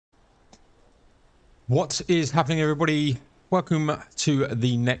What is happening, everybody? Welcome to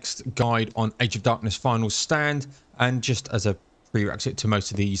the next guide on Age of Darkness Final Stand. And just as a prerequisite to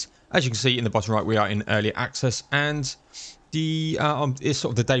most of these, as you can see in the bottom right, we are in early access, and the it's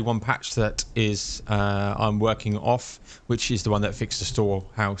sort of the day one patch that is I'm working off, which is the one that fixed the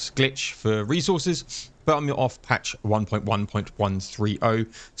storehouse glitch for resources. But I'm off patch 1.1.130,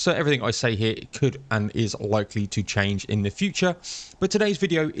 so everything I say here could and is likely to change in the future. But today's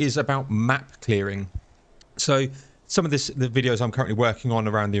video is about map clearing. So some of the videos I'm currently working on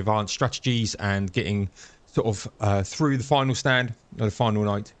around the advanced strategies and getting sort of through the final stand, or the final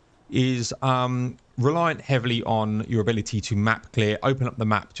night, is reliant heavily on your ability to map clear, open up the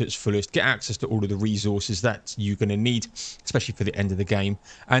map to its fullest, get access to all of the resources that you're going to need, especially for the end of the game.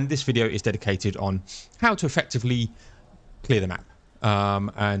 And this video is dedicated on how to effectively clear the map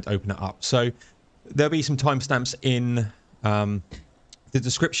and open it up. So there'll be some timestamps in the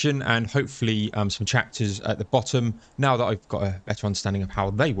description and hopefully some chapters at the bottom now that I've got a better understanding of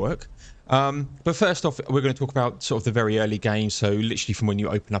how they work. But first off, we're going to talk about sort of the very early game, so literally from when you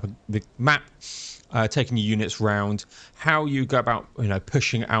open up the map, taking your units round, how you go about,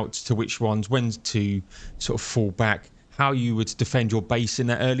 pushing out to which ones, when to sort of fall back, how you would defend your base in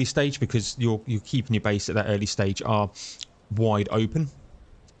that early stage, because you're keeping your base at that early stage are wide open.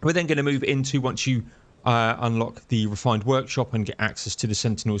 We're then going to move into, once you unlock the refined workshop and get access to the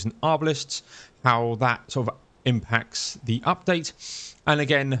sentinels and arbalists, how that sort of impacts the update. And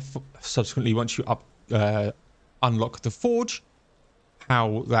again, subsequently, once you unlock the forge,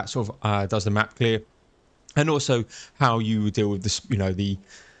 how that sort of does the map clear, and also how you deal with this, the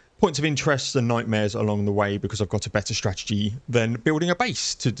points of interest and nightmares along the way, because I've got a better strategy than building a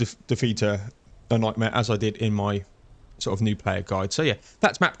base to defeat a nightmare, as I did in my sort of new player guide. So yeah,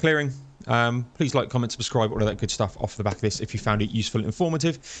 that's map clearing. Please like, comment, subscribe, all of that good stuff off the back of this if you found it useful and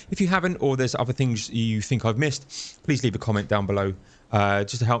informative. If you haven't, or there's other things you think I've missed, please leave a comment down below,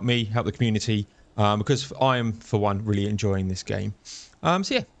 just to help me, help the community, because I am, for one, really enjoying this game. So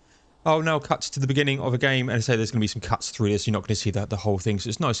yeah, I'll now cut to the beginning of a game, and I say there's going to be some cuts through this. You're not going to see the whole thing, so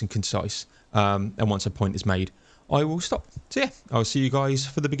it's nice and concise. And once a point is made, I will stop. So yeah, I'll see you guys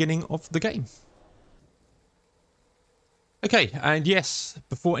for the beginning of the game. Okay, and yes,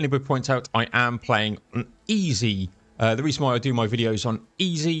 before anybody points out, I am playing on easy. The reason why I do my videos on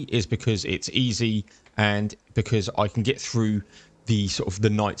easy is because it's easy, and because I can get through the sort of the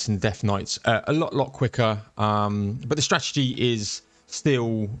nights and death nights a lot quicker. But the strategy is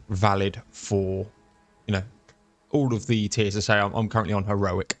still valid for, all of the tiers. I say I'm currently on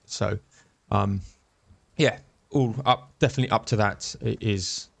heroic, so yeah, all up, definitely up to that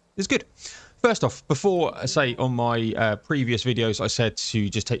is good. First off, before I say on my previous videos, I said to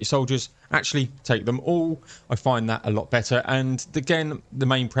just take your soldiers, actually take them all. I find that a lot better. And again, the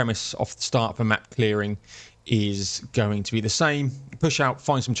main premise off the start for map clearing is going to be the same. Push out,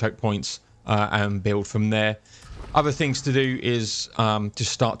 find some choke points, and build from there. Other things to do is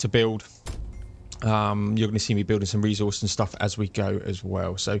just start to build. You're going to see me building some resource and stuff as we go as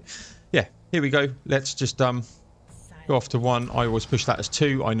well. So yeah, here we go. Let's just go off to 1. I always push that as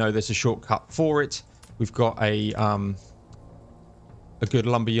 2. I know there's a shortcut for it. We've got a good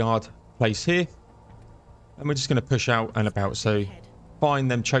lumberyard place here, and we're just going to push out and about. So find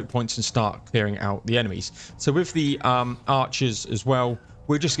them choke points and start clearing out the enemies. So with the archers as well,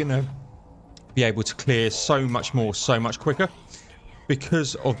 we're just going to be able to clear so much more, so much quicker,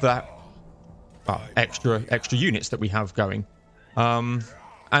 because of that extra units that we have going. And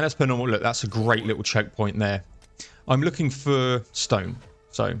as per normal, look, that's a great little choke point there. I'm looking for stone,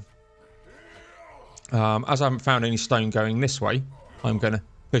 so as I haven't found any stone going this way, I'm going to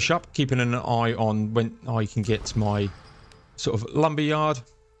push up, keeping an eye on when I can get my sort of lumberyard,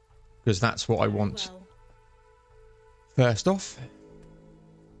 because that's what I want. First off,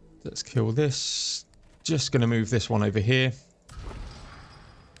 let's kill this. Just going to move this one over here,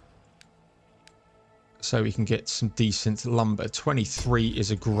 so we can get some decent lumber. 23 is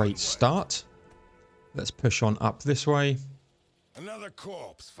a great start. Let's push on up this way. Another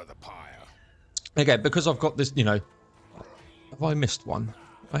corpse for the pyre. Okay, because I've got this, have I missed one?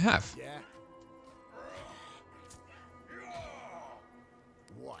 I have. Yeah.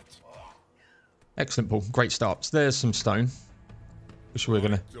 What? Excellent, Paul. Great start. So there's some stone, which we're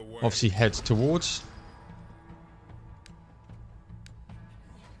going to obviously head towards.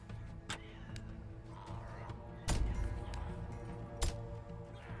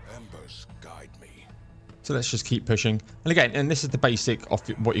 So let's just keep pushing. And again, and this is the basic of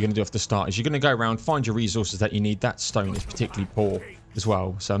what you're going to do off the start, is you're going to go around, find your resources that you need. That stone is particularly poor as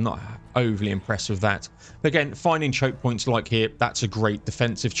well. So I'm not overly impressed with that. But again, finding choke points like here, that's a great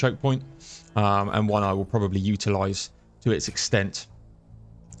defensive choke point, and one I will probably utilize to its extent.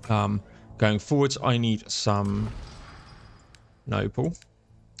 Going forwards, I need some noble.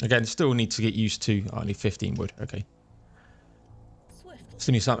 Again, still need to get used to. I need 15 wood. Okay.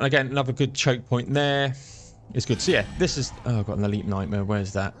 Still need something. Again, another good choke point there. It's good. So yeah, this is. Oh, I've got an elite nightmare.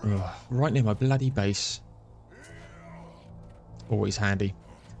 Where's that? Oh, right near my bloody base. Always handy.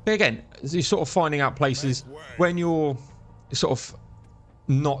 But again, you're sort of finding out places when you're sort of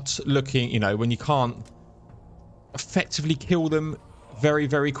not looking. You know, when you can't effectively kill them very,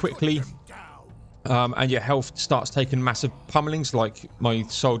 very quickly. And your health starts taking massive pummelings, like my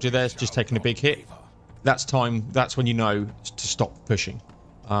soldier there's just taking a big hit. That's when you know to stop pushing.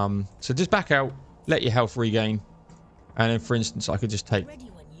 So just back out, let your health regain, and then for instance I could just take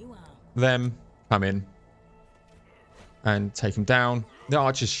them, come in and take them down. The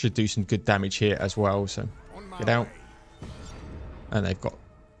archers should do some good damage here as well, so get out. And they've got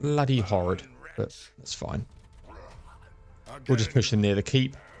bloody horrid, but that's fine. We'll just push them near the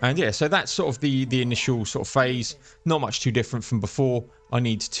keep. And yeah, so that's sort of the initial sort of phase. Not much too different from before. I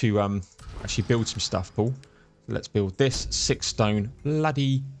need to actually build some stuff, Paul. So let's build this 6 stone.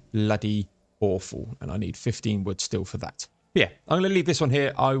 Bloody awful. And I need 15 wood still for that. But yeah, I'm going to leave this one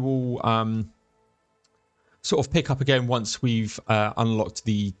here. I will sort of pick up again once we've unlocked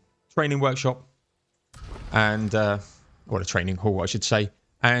the training workshop. And, or the training hall, I should say.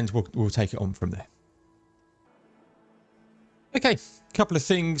 And we'll take it on from there. Okay, couple of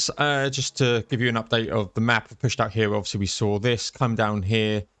things just to give you an update of the map. I've pushed out here. Obviously, we saw this come down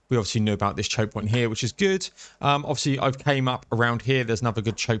here. We obviously knew about this choke point here, which is good. Obviously, I've came up around here. There's another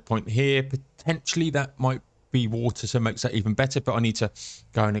good choke point here. Potentially, that might be water, so it makes that even better. But I need to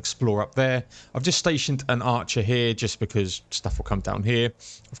go and explore up there. I've just stationed an archer here just because stuff will come down here.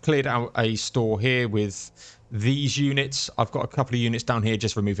 I've cleared out a store here with these units. I've got a couple of units down here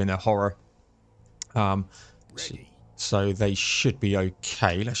just removing their horror. So they should be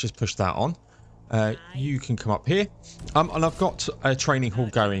okay. Let's just push that on. You can come up here. And I've got a training hall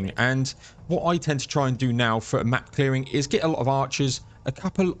going. And what I tend to try and do now for map clearing is get a lot of archers, a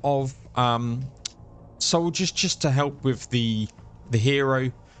couple of soldiers just to help with the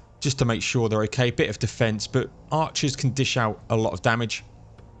hero, just to make sure they're okay. Bit of defense, but archers can dish out a lot of damage.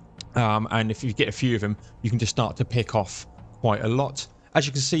 And if you get a few of them, you can just start to pick off quite a lot. As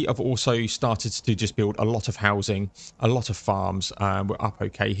you can see, I've also started to just build a lot of housing, a lot of farms. We're up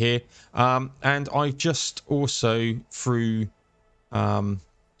okay here. And I've just also, through the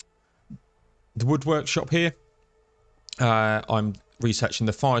wood workshop here, I'm researching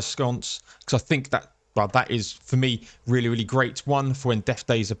the fire sconce, because I think that, well, that is, for me, really great. One, for when death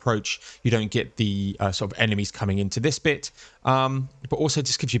days approach, you don't get the sort of enemies coming into this bit. But also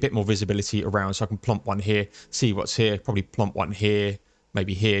just gives you a bit more visibility around, so I can plump one here, see what's here, probably plump one here,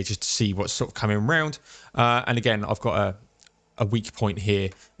 maybe here, just to see what's sort of coming around. And again, I've got a weak point here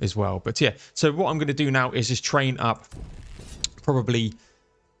as well. But yeah, so what I'm going to do now is just train up probably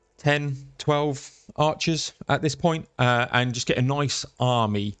 10, 12 archers at this point, and just get a nice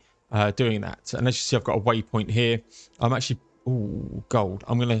army doing that. And as you see, I've got a waypoint here. I'm actually, ooh, gold.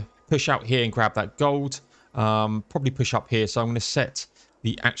 I'm going to push out here and grab that gold. Probably push up here. So I'm going to set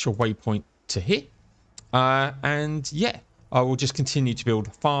the actual waypoint to here. And yeah, I will just continue to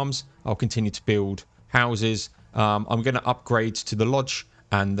build farms. I'll continue to build houses. I'm going to upgrade to the lodge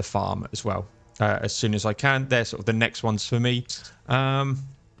and the farm as well as soon as I can. They're sort of the next ones for me. And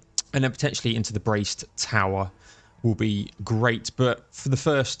then potentially into the braced tower will be great. But for the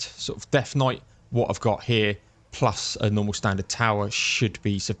first sort of Death Knight, what I've got here plus a normal standard tower should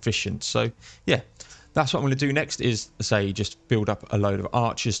be sufficient. So yeah, that's what I'm going to do next is, say, just build up a load of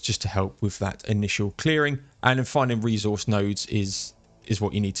archers just to help with that initial clearing. And then finding resource nodes is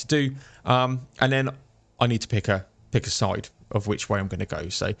what you need to do. And then I need to pick a side of which way I'm going to go.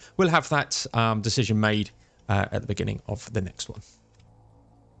 So we'll have that decision made at the beginning of the next one.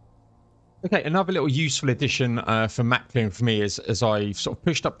 Okay, another little useful addition for map clearing for me is as I've sort of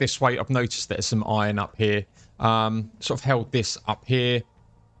pushed up this way, I've noticed there's some iron up here. Sort of held this up here.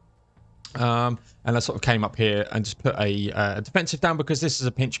 And I sort of came up here and just put a defensive down, because this is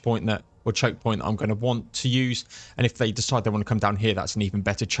a pinch point that, or choke point that I'm going to want to use. And if they decide they want to come down here, that's an even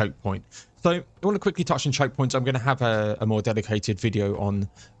better choke point. So I want to quickly touch on choke points. I'm going to have a more dedicated video on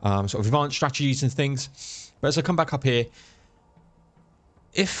sort of advanced strategies and things. But as I come back up here,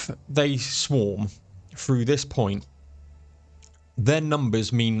 if they swarm through this point, their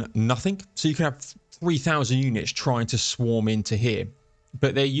numbers mean nothing. So you can have 3,000 units trying to swarm into here,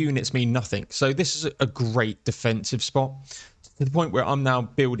 but their units mean nothing. So this is a great defensive spot to the point where I'm now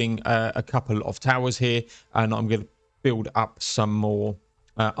building a couple of towers here, and I'm going to build up some more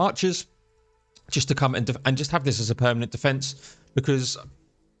archers just to come and just have this as a permanent defense, because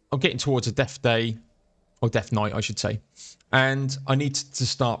I'm getting towards a death day, or death night I should say, and I need to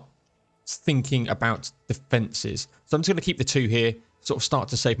start thinking about defenses. So I'm just going to keep the 2 here, sort of start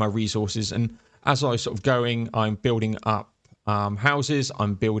to save my resources, and as I sort of going, I'm building up houses,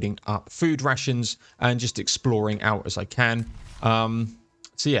 I'm building up food rations, and just exploring out as I can.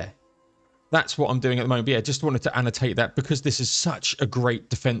 So yeah, that's what I'm doing at the moment. But yeah, just wanted to annotate that because this is such a great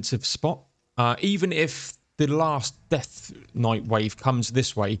defensive spot. Even if the last death night wave comes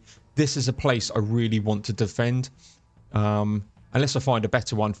this way, this is a place I really want to defend. Unless I find a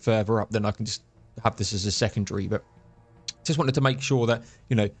better one further up, then I can just have this as a secondary. But just wanted to make sure that,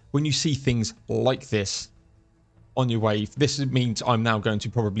 you know, when you see things like this on your wave, this means I'm now going to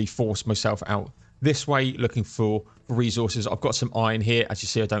probably force myself out this way, looking for resources. I've got some iron here. As you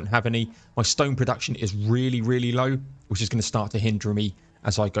see, I don't have any. My stone production is really, really low, which is going to start to hinder me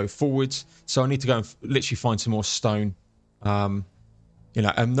as I go forwards. So I need to go and literally find some more stone. You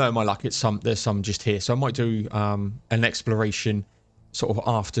know, and no, my luck, there's some just here. So I might do an exploration sort of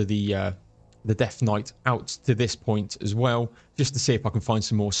after the death night out to this point as well, just to see if I can find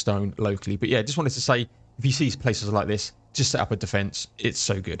some more stone locally. But yeah, just wanted to say, if you see places like this, just set up a defense. It's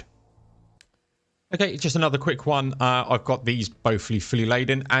so good. Okay, just another quick one. I've got these both fully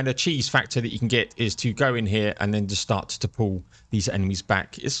laden, and a cheese factor that you can get is to go in here and then just start to pull these enemies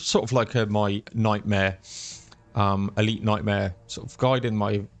back. It's sort of like my nightmare, elite nightmare sort of guide in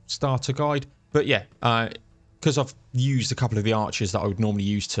my starter guide. But yeah, because I've used a couple of the archers that I would normally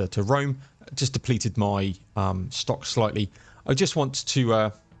use to roam, just depleted my stock slightly. I just want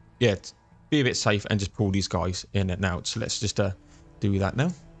to yeah, be a bit safe and just pull these guys in and out. So let's just do that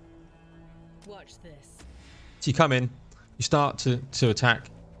now. Watch this. So you come in, you start to attack,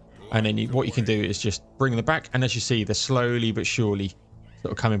 and then what you can do is just bring them back, and as you see, they're slowly but surely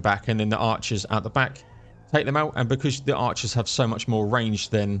sort of coming back, and then the archers out the back take them out. And because the archers have so much more range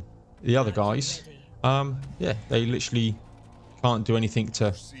than the other guys, yeah, they literally can't do anything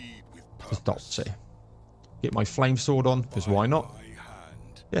to stop. So get my flame sword on, because why not?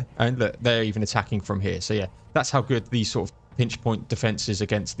 Yeah, and look, they're even attacking from here. So yeah, that's how good these sort of pinch point defenses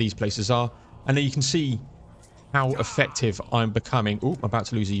against these places are. And then you can see how effective I'm becoming. Oh, I'm about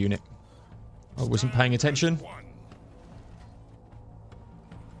to lose a unit. I wasn't paying attention.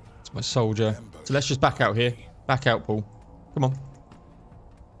 It's my soldier. So let's just back out here. Back out, Paul. Come on.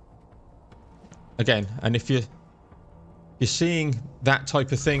 Again, and if you're seeing that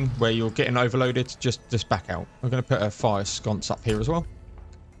type of thing where you're getting overloaded, just back out. I'm going to put a fire sconce up here as well.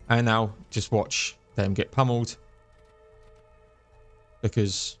 And now just watch them get pummeled.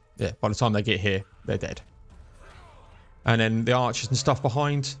 Because, yeah, by the time they get here, they're dead. And then the archers and stuff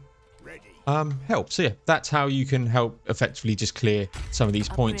behind help. So yeah, that's how you can help effectively just clear some of these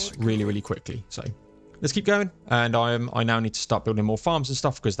points really, really quickly. So let's keep going. And I now need to start building more farms and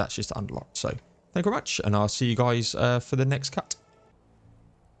stuff, because that's just unlocked. So thank you very much, and I'll see you guys for the next cut.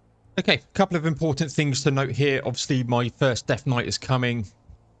 Okay, a couple of important things to note here. Obviously, my first Death Knight is coming,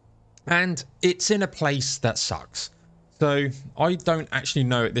 and it's in a place that sucks. So I don't actually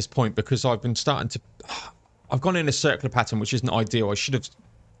know at this point, because I've been starting to... I've gone in a circular pattern, which isn't ideal. I should have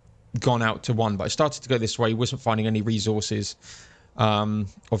gone out to one, but I started to go this way. Wasn't finding any resources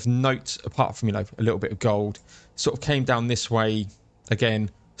of note, apart from, you know, a little bit of gold. Sort of came down this way again,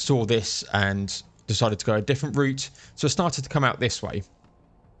 saw this, and decided to go a different route. So I started to come out this way.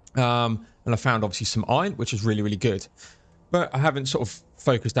 And I found, obviously, some iron, which is really, really good. But I haven't sort of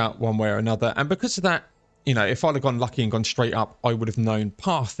focused out one way or another. And because of that, you know, if I'd have gone lucky and gone straight up, I would have known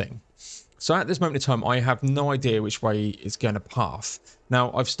pathing. So at this moment in time, I have no idea which way it's going to path.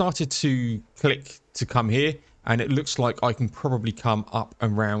 Now, I've started to click to come here, and it looks like I can probably come up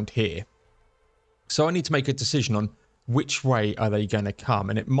and round here. So I need to make a decision on which way are they going to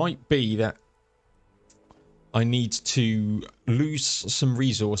come. And it might be that I need to lose some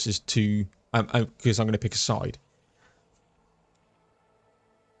resources to... because I'm going to pick a side.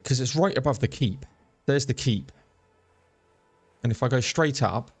 Because it's right above the keep. There's the keep. And if I go straight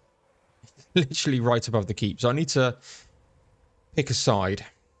up, literally right above the keep. So I need to pick a side.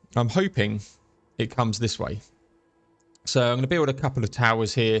 I'm hoping it comes this way. So I'm going to build a couple of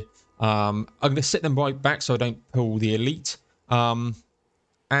towers here. I'm going to sit them right back so I don't pull the elite. And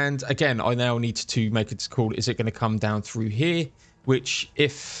again, I now need to make a call. Is it going to come down through here? Which,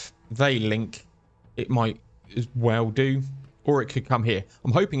 if they link, it might as well do. Or it could come here.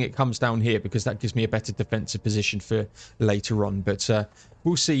 I'm hoping it comes down here, because that gives me a better defensive position for later on. But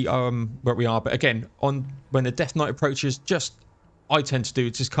we'll see where we are. But again, when the Death Knight approaches, just I tend to do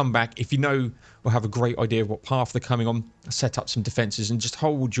is just come back. If you know or have a great idea of what path they're coming on, set up some defenses and just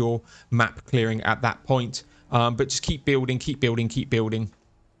hold your map clearing at that point. But just keep building, keep building, keep building.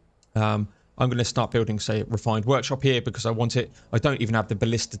 I'm going to start building, say, refined workshop here because I want it. I don't even have the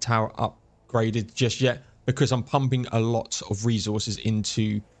ballista tower upgraded just yet because I'm pumping a lot of resources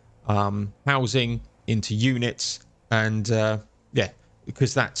into housing, into units, and yeah,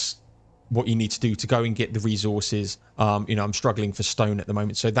 because that's what you need to do to go and get the resources. You know, I'm struggling for stone at the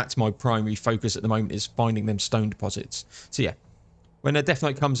moment, so that's my primary focus at the moment, is finding them stone deposits. So yeah, when a Death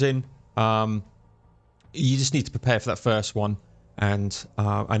Knight comes in, you just need to prepare for that first one, and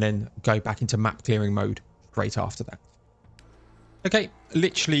then go back into map clearing mode straight after that. Okay,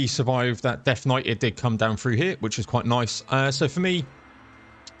 literally survived that Death Knight. It did come down through here, which was quite nice. So for me,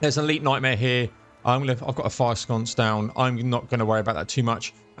 there's an Elite Nightmare here. I've got a fire sconce down. I'm not going to worry about that too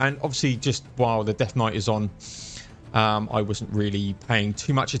much. And obviously, just while the Death Knight is on, I wasn't really paying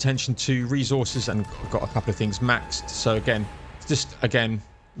too much attention to resources and got a couple of things maxed. So again, just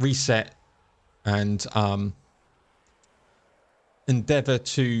reset and endeavor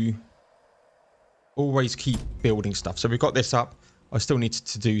to always keep building stuff. So we've got this up. I still need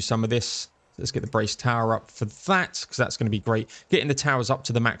to do some of this. Let's get the brace tower up for that, because that's going to be great. Getting the towers up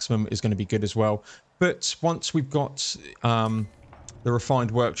to the maximum is going to be good as well. But once we've got the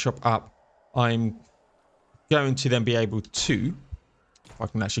refined workshop up, I'm going to then be able to, if I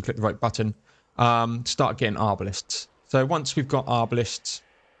can actually click the right button, start getting arbalists. So once we've got arbalists,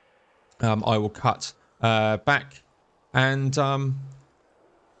 I will cut back, and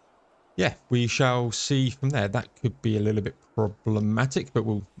yeah, we shall see from there. That could be a little bit problematic, but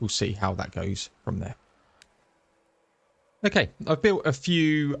we'll see how that goes from there. Okay, I've built a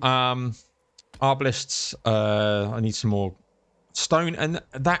few arbalists. I need some more stone, and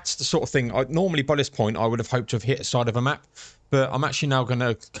that's the sort of thing. Normally by this point I would have hoped to have hit a side of a map, but I'm actually now going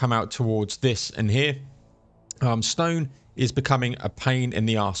to come out towards this and here. Stone is becoming a pain in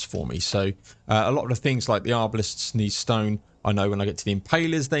the ass for me, so a lot of the things like the arbalists need stone. I know when I get to the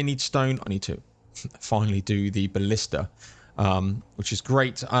impalers they need stone. I need to finally do the ballista, which is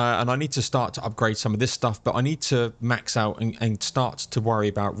great, and I need to start to upgrade some of this stuff, but I need to max out and start to worry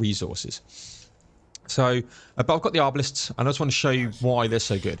about resources. So but I've got the arbalists, and I just want to show you why they're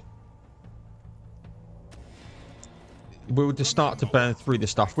so good. We'll just start to burn through the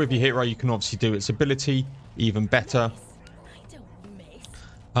stuff. With your hero you can obviously do its ability even better.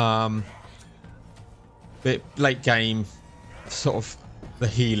 But late game, sort of the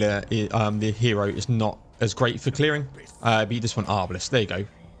healer, the hero is not as great for clearing, but you just want arbalists. There you go,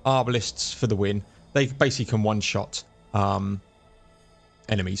 arbalists for the win. They basically can one-shot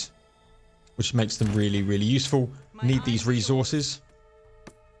enemies, which makes them really, really useful. Need these resources.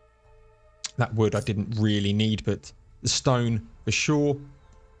 That wood I didn't really need, but the stone for sure.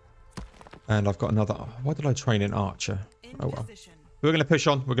 And I've got another. Why did I train an archer? Oh well. We're going to push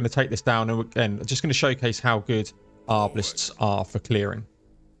on. We're going to take this down, and again, just going to showcase how good arbalists are for clearing.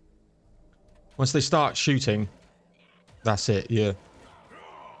 Once they start shooting, that's it. You're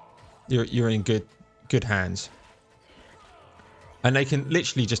in good hands. And they can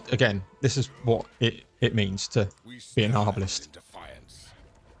literally just, again, this is what it means to be an arbalist.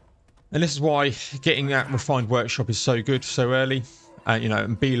 And this is why getting that refined workshop is so good so early. You know,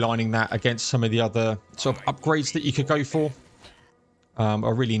 and beelining that against some of the other sort of upgrades that you could go for.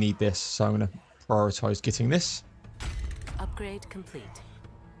 I really need this, so I'm going to prioritize getting this. Upgrade complete.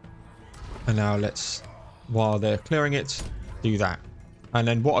 And now let's, while they're clearing it, do that. And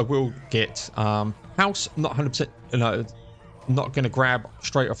then what I will get, house, not 100%, no, not going to grab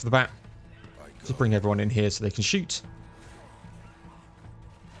straight off the bat. Just bring everyone in here so they can shoot.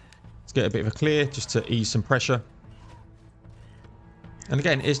 Let's get a bit of a clear just to ease some pressure. And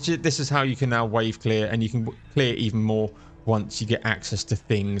again, it's just, this is how you can now wave clear, and you can clear even more once you get access to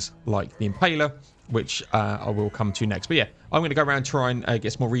things like the impaler, which I will come to next. But yeah, I'm going to go around, try and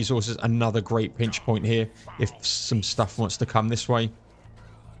get some more resources. Another great pinch point here if some stuff wants to come this way.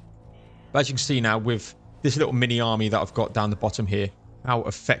 But as you can see now, with this little mini army that I've got down the bottom here, how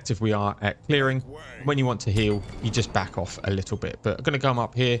effective we are at clearing. When you want to heal, you just back off a little bit. But I'm going to come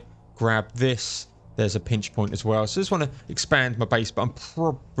up here, grab this. There's a pinch point as well. So I just want to expand my base, but I'm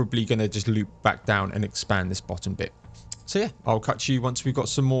probably going to just loop back down and expand this bottom bit. So yeah, I'll catch you once we've got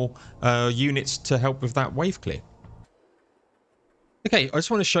some more units to help with that wave clear. Okay, I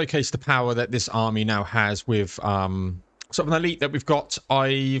just want to showcase the power that this army now has with sort of an elite that we've got.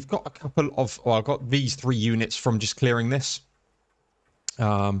 I've got a couple of, well, I've got these 3 units from just clearing this.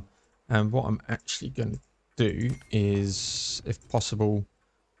 And what I'm actually going to do is, if possible,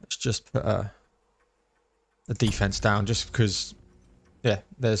 let's just put a defense down, just because yeah,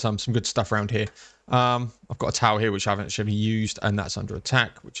 there's some good stuff around here. I've got a tower here which I haven't actually used, and that's under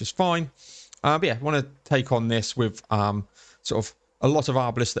attack, which is fine. But yeah, I want to take on this with sort of a lot of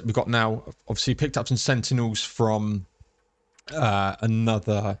arbalists that we've got now. Obviously, picked up some sentinels from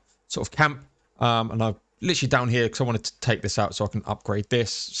another sort of camp, and I've literally down here because I wanted to take this out so I can upgrade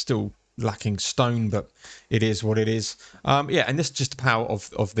this. Still lacking stone, but it is what it is. Yeah, and this is just the power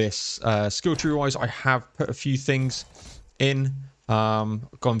of this. Skill tree wise, I have put a few things in.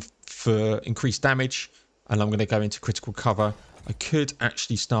 Gone for increased damage, and I'm going to go into critical cover. I could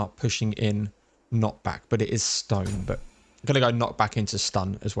actually start pushing in knockback, but it is stone. But I'm going to go knockback into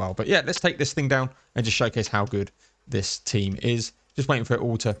stun as well. But yeah, let's take this thing down and just showcase how good this team is. Just waiting for it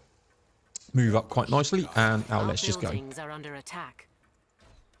all to move up quite nicely, and now let's just go. Are under attack.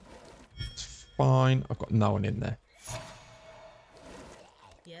 It's fine. I've got no one in there.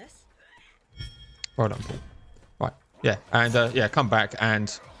 Yes. Well done, Paul. Right, yeah, and yeah, come back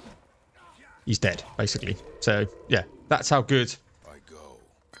and he's dead, basically. So yeah, that's how good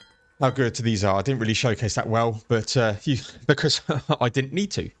these are. I didn't really showcase that well, but because I didn't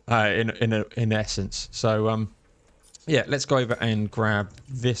need to, in essence. So yeah, let's go over and grab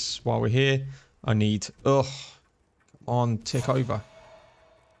this while we're here. I need come on, tick over.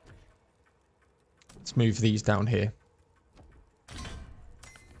 Let's move these down here.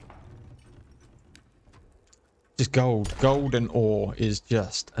 Just gold and ore is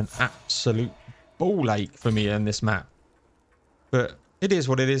just an absolute ball ache for me in this map, but it is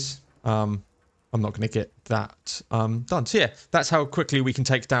what it is. I'm not going to get that done. So yeah, that's how quickly we can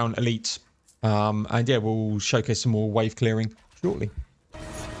take down elites, and yeah, we'll showcase some more wave clearing shortly.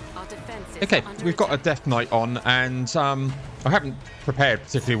 Okay, we've got a Death Knight on, and I haven't prepared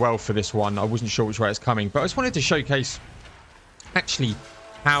particularly well for this one. I wasn't sure which way it's coming, but I just wanted to showcase actually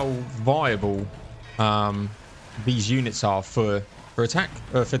how viable these units are for attack,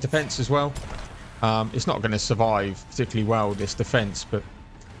 for defense as well. It's not going to survive particularly well, this defense, but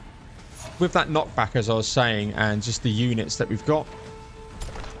with that knockback, as I was saying, and just the units that we've got,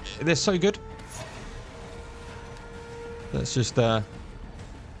 they're so good. Let's just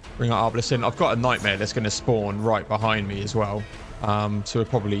bring our Arbalest in. I've got a Nightmare that's going to spawn right behind me as well, so we'll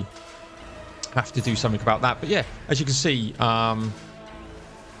probably have to do something about that. But yeah, as you can see, I've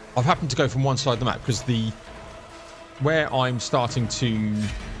happened to go from one side of the map because where I'm starting to...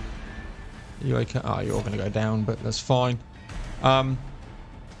 You okay? Oh, you're all going to go down, but that's fine.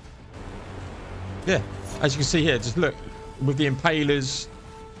 Yeah, as you can see here, just look, with the Impalers,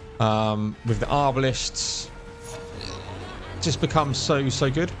 with the Arbalists, just becomes so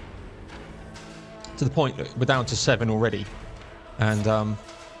good. To the point that we're down to 7 already. And,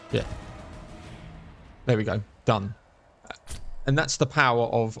 yeah. There we go. Done. And that's the power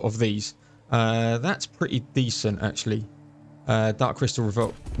of these. That's pretty decent, actually. Dark Crystal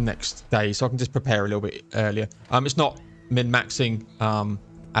Revolt next day, so I can just prepare a little bit earlier. It's not min-maxing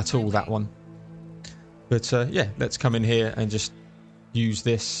at all, that one. But yeah, let's come in here and just use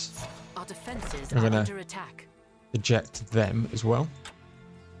this. Our defenses I'm are gonna under attack. Eject them as well.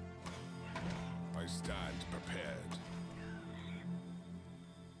 I stand prepared.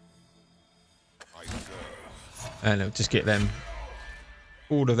 I serve. And it'll just get them,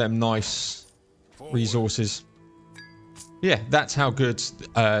 all of them nice resources. Yeah, that's how good,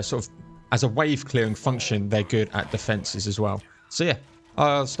 sort of, as a wave clearing function, they're good at defenses as well. So yeah,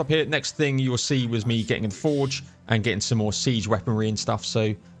 I'll stop here. Next thing you will see was me getting in the forge and getting some more siege weaponry and stuff.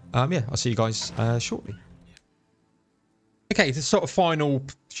 So yeah, I'll see you guys shortly. Okay, this sort of final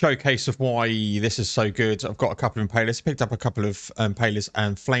showcase of why this is so good. I've got a couple of Impalers. Picked up a couple of Impalers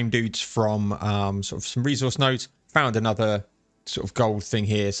and Flame Dudes from sort of some resource nodes. Found another sort of gold thing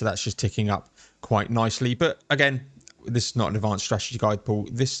here, so that's just ticking up quite nicely. But again, this is not an advanced strategy guide, Paul.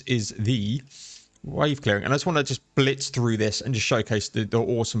 This is the wave clearing. And I just want to just blitz through this and just showcase the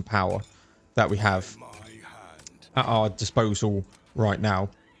awesome power that we have at our disposal right now.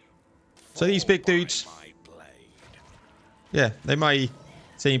 So these big dudes... Yeah, they may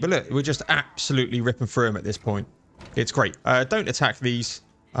seem, but look, we're just absolutely ripping through them at this point. It's great. Don't attack these.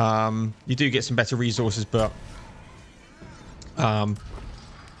 You do get some better resources, but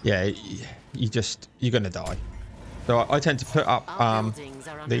yeah, you're gonna die. So I tend to put up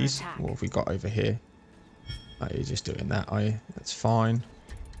these. What have we got over here? Oh, you're just doing that, are you? That's fine.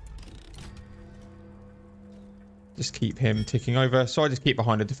 Just keep him ticking over. So I just keep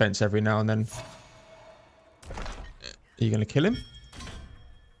behind the defense every now and then. Are you going to kill him?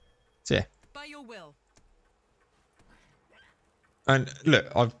 So yeah. By your will. And look,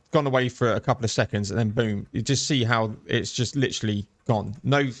 I've gone away for a couple of seconds and then boom. You just see how it's just literally gone.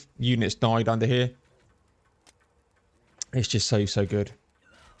 No units died under here. It's just so good.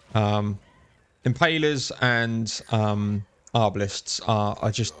 Impalers and arbalists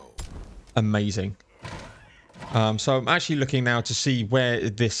are just amazing. So I'm actually looking now to see where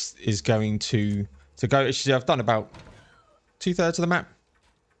this is going to go. Actually, I've done about 2/3 of the map.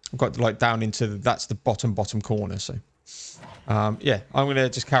 I've got like down into that's the bottom corner. So yeah, I'm gonna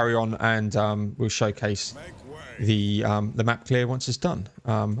just carry on and we'll showcase the map clear once it's done.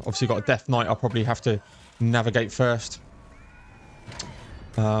 Obviously got a Death Knight. I'll probably have to navigate first.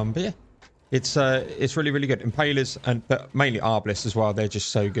 But yeah, it's really good. Impalers but mainly arbalists as well. They're just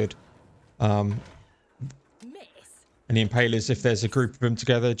so good. And the Impalers, if there's a group of them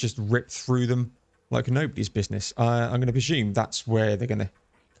together, just rip through them like nobody's business. I'm going to presume that's where they're going to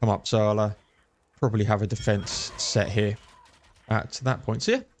come up. So I'll probably have a defense set here at that point.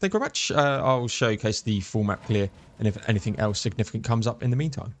 So yeah, thank you very much. I'll showcase the full map clear, and if anything else significant comes up in the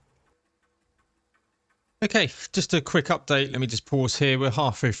meantime. Okay, just a quick update. Let me just pause here. We're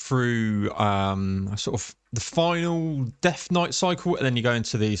halfway through sort of the final Death Knight cycle, and then you go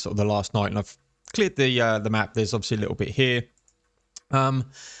into the sort of the last night, and I've cleared the map. There's obviously a little bit here. I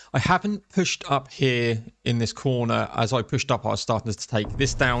haven't pushed up here in this corner. As I pushed up, I was starting to take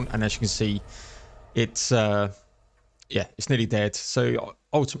this down, and as you can see, it's yeah, it's nearly dead. So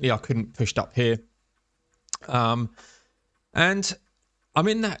ultimately, I couldn't push up here. And I'm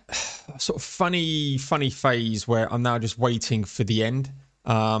in that sort of funny phase where I'm now just waiting for the end.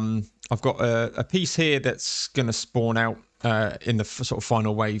 I've got a piece here that's going to spawn out in the sort of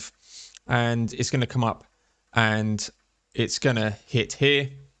final wave, and it's going to come up and it's going to hit here.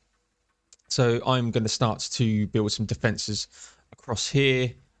 So I'm going to start to build some defenses across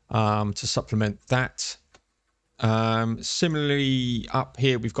here to supplement that. Similarly, up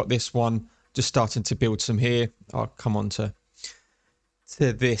here we've got this one, just starting to build some here. I'll come on to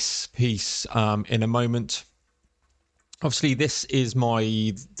this piece in a moment. Obviously, this is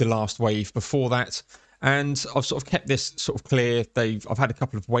the last wave before that, and I've sort of kept this sort of clear. I've had a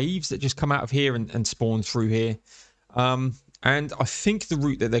couple of waves that just come out of here and spawn through here. And I think the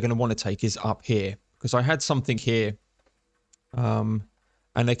route that they're going to want to take is up here, because I had something here, and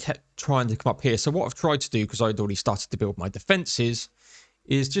they kept trying to come up here. So what I've tried to do, because I'd already started to build my defenses,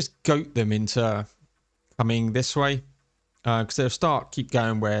 is just goat them into coming this way, because they'll keep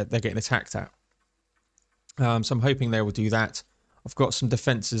going where they're getting attacked at. So I'm hoping they will do that. I've got some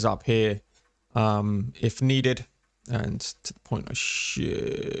defenses up here if needed, and to the point I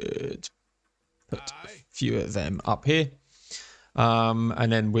should put a few of them up here.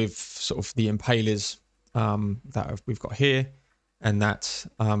 And then with sort of the Impalers that we've got here, and that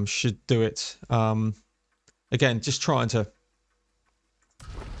should do it. Again, just trying to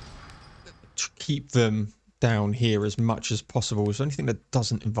keep them down here as much as possible. Is there anything that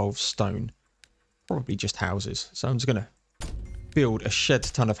doesn't involve stone? Probably just houses. So I'm just going to build a shed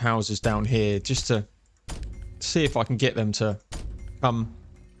ton of houses down here just to see if I can get them to come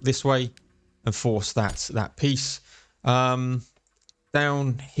this way and force that piece.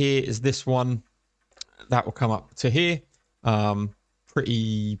 Down here is this one that will come up to here.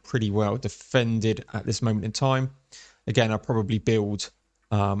 Pretty well defended at this moment in time. Again, I'll probably build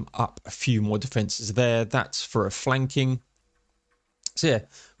up a few more defenses there. That's for a flanking. So yeah,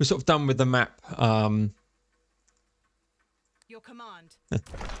 we're sort of done with the map. Your command.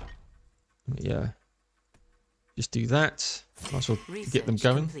 Yeah, just do that. Might as well get them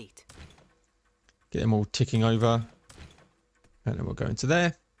going. Complete. Get them all ticking over. And then we'll go into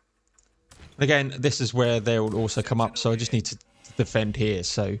there. And again, this is where they will also come up, so I just need to defend here.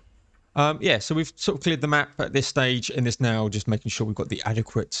 So yeah, so we've sort of cleared the map at this stage, and it's now just making sure we've got the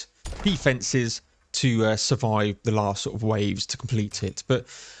adequate defenses to survive the last sort of waves to complete it. But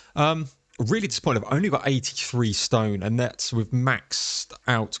really disappointed, I've only got 83 stone, and that's with maxed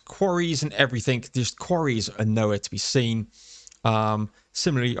out quarries and everything. Just quarries are nowhere to be seen.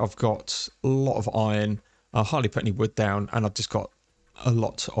 Similarly, I've got a lot of iron. I hardly put any wood down, and I've just got a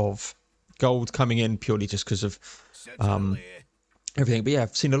lot of gold coming in purely just because of everything. But yeah,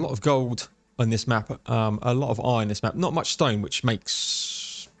 I've seen a lot of gold on this map, a lot of iron on this map, not much stone, which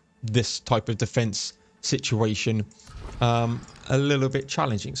makes this type of defense situation a little bit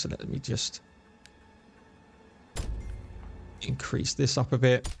challenging. So let me just increase this up a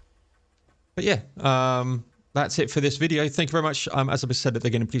bit. But yeah, that's it for this video. Thank you very much. As I said at the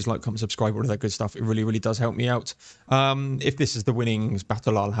beginning, please like, comment, subscribe, all of that good stuff. It really does help me out. If this is the winnings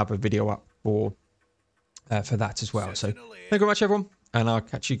battle, I'll have a video up for that as well. So thank you very much, everyone, and I'll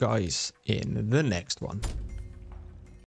catch you guys in the next one.